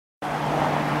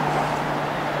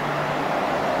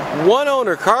one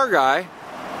owner car guy,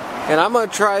 and I'm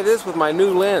gonna try this with my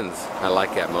new lens. I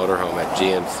like that motorhome at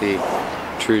GMC,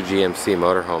 true GMC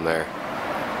motorhome there.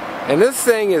 And this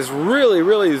thing is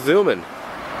really zooming.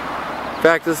 In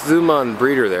fact, let's zoom on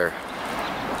Breeder there.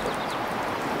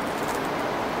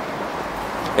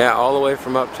 Yeah, all the way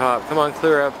from up top. Come on,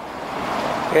 clear up.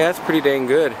 Yeah, that's pretty dang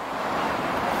good.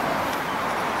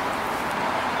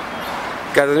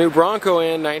 Got the new Bronco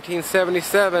in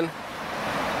 1977.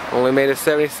 Only made a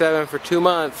 77 for 2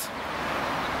 months.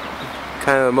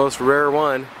 Kind of the most rare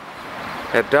one.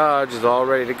 At Dodge is all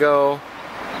ready to go.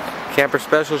 Camper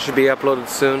Special should be uploaded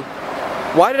soon.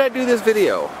 Why did I do this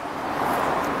video?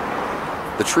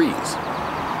 The trees.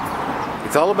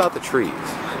 It's all about the trees.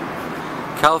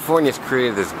 California's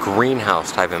created this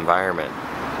greenhouse type environment,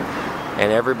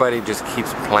 and everybody just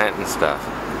keeps planting stuff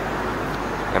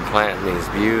and planting these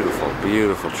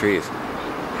beautiful trees.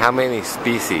 How many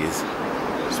species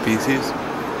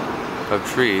of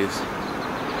trees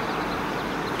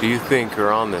do you think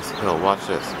are on this hill? Watch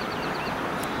this.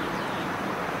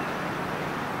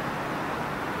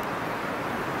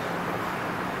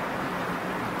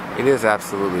 It is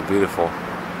absolutely beautiful.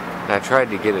 And I tried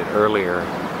to get it earlier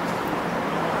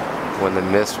when the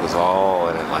mist was all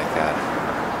in it like that,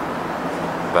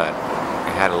 but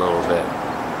I had a little bit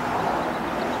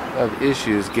of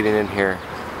issues getting in here.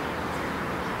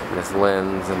 This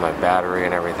lens and my battery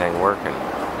and everything working.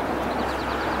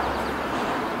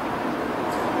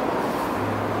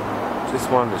 Just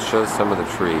wanted to show some of the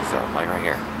trees though, like right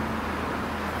here.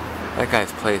 That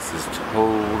guy's place is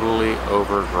totally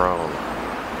overgrown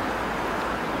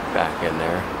back in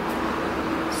there.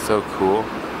 So cool. A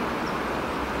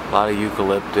lot of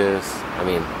eucalyptus. I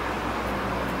mean,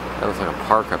 that looks like a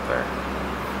park up there.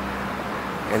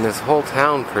 And this whole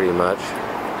town pretty much,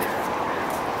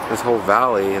 this whole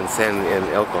valley in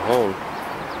El Cajon,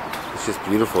 it's just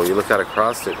beautiful. You look out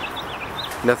across it,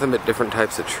 nothing but different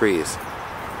types of trees.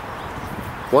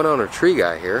 One owner tree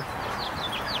guy here.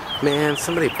 Man,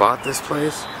 somebody bought this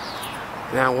place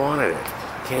and I wanted it.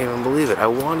 Can't even believe it. I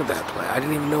wanted that place. I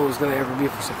didn't even know it was going to ever be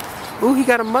for sale. Ooh, he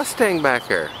got a Mustang back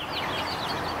here.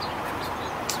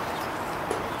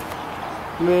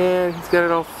 Man, he's got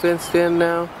it all fenced in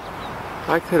now.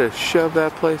 I could have shoved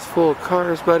that place full of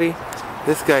cars, buddy.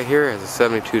 This guy here has a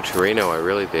 72 Torino I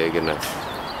really dig, and an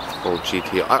old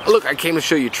GTO. Look, I came to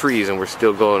show you trees and we're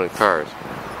still going in cars.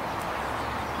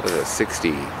 What is it,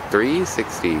 63?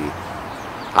 60?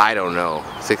 I don't know.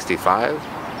 65?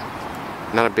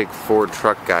 Not a big Ford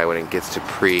truck guy when it gets to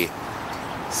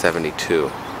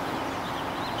pre-72.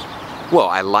 Well,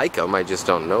 I like them, I just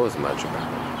don't know as much about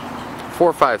them.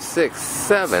 4, 5, 6,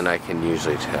 7 I can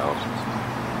usually tell.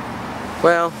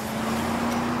 Well,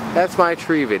 that's my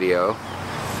tree video.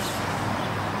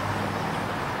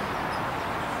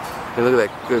 And look at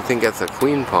that, I think that's a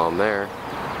queen palm there.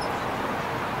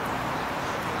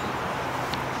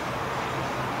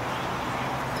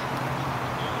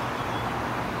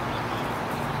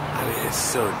 I mean, it's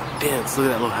so dense. Look at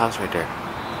that little house right there.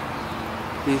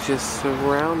 He's just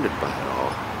surrounded by it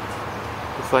all.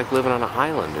 It's like living on an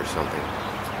island or something.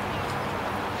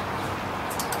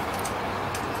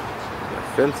 The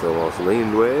fence almost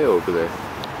leaned way over there.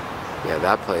 Yeah,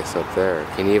 that place up there.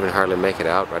 Can you even hardly make it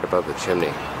out right above the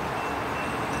chimney?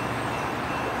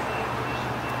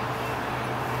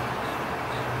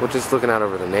 We're just looking out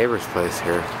over the neighbor's place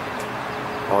here.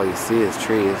 All you see is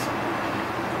trees.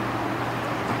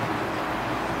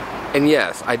 And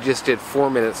yes, I just did 4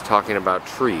 minutes talking about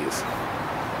trees.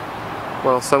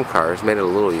 Well, some cars made it a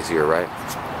little easier, right?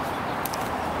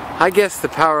 I guess the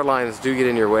power lines do get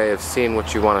in your way of seeing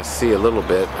what you want to see a little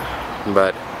bit,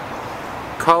 but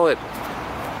call it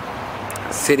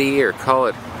city or call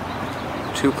it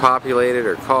too populated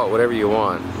or call it whatever you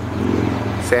want.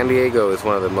 San Diego is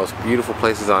one of the most beautiful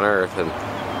places on earth, and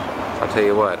I'll tell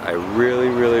you what, I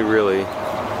really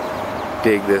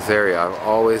dig this area. I've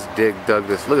always dug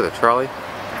this. Look at the trolley.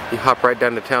 You hop right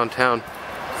down to town.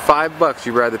 $5,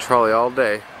 you ride the trolley all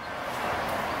day.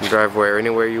 You drive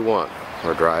anywhere you want.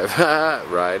 Or drive.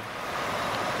 Ride.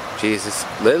 Jesus,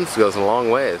 lens goes a long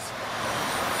ways.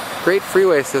 Great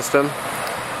freeway system.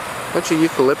 Bunch of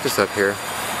eucalyptus up here.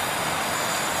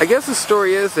 I guess the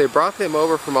story is they brought them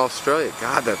over from Australia.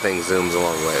 God, that thing zooms a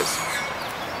long ways.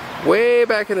 Way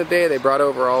back in the day, they brought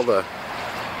over all the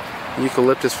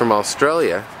eucalyptus from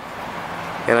Australia,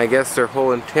 and I guess their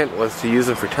whole intent was to use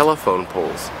them for telephone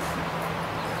poles,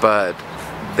 but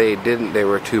they didn't. They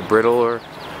were too brittle or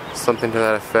something to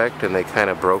that effect, and they kind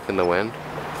of broke in the wind,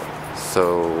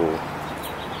 so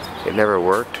it never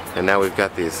worked. And now we've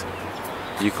got these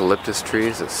eucalyptus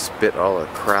trees that spit all the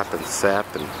crap and sap,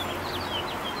 and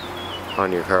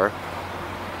on your car.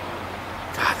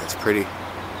 God, that's pretty.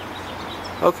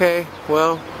 Okay,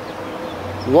 well,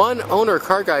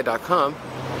 OneOwnerCarGuide.com.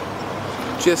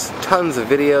 Just tons of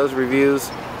videos, reviews,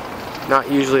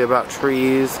 not usually about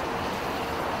trees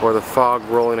or the fog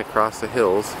rolling across the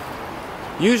hills.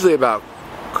 Usually about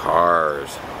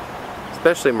cars,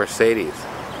 especially Mercedes.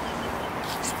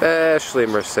 Especially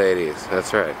Mercedes,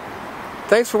 that's right.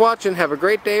 Thanks for watching. Have a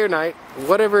great day or night,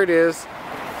 whatever it is,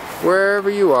 wherever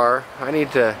you are. I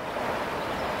need to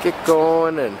get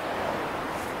going and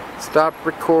stop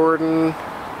recording.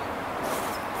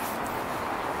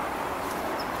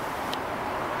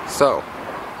 So,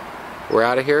 we're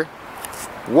out of here.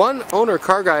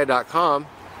 OneOwnerCarGuide.com.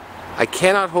 I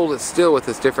cannot hold it still with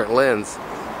this different lens.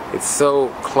 It's so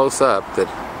close up that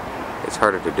it's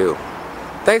harder to do.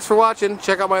 Thanks for watching.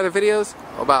 Check out my other videos.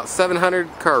 About 700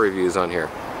 car reviews on here.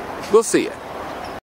 We'll see you.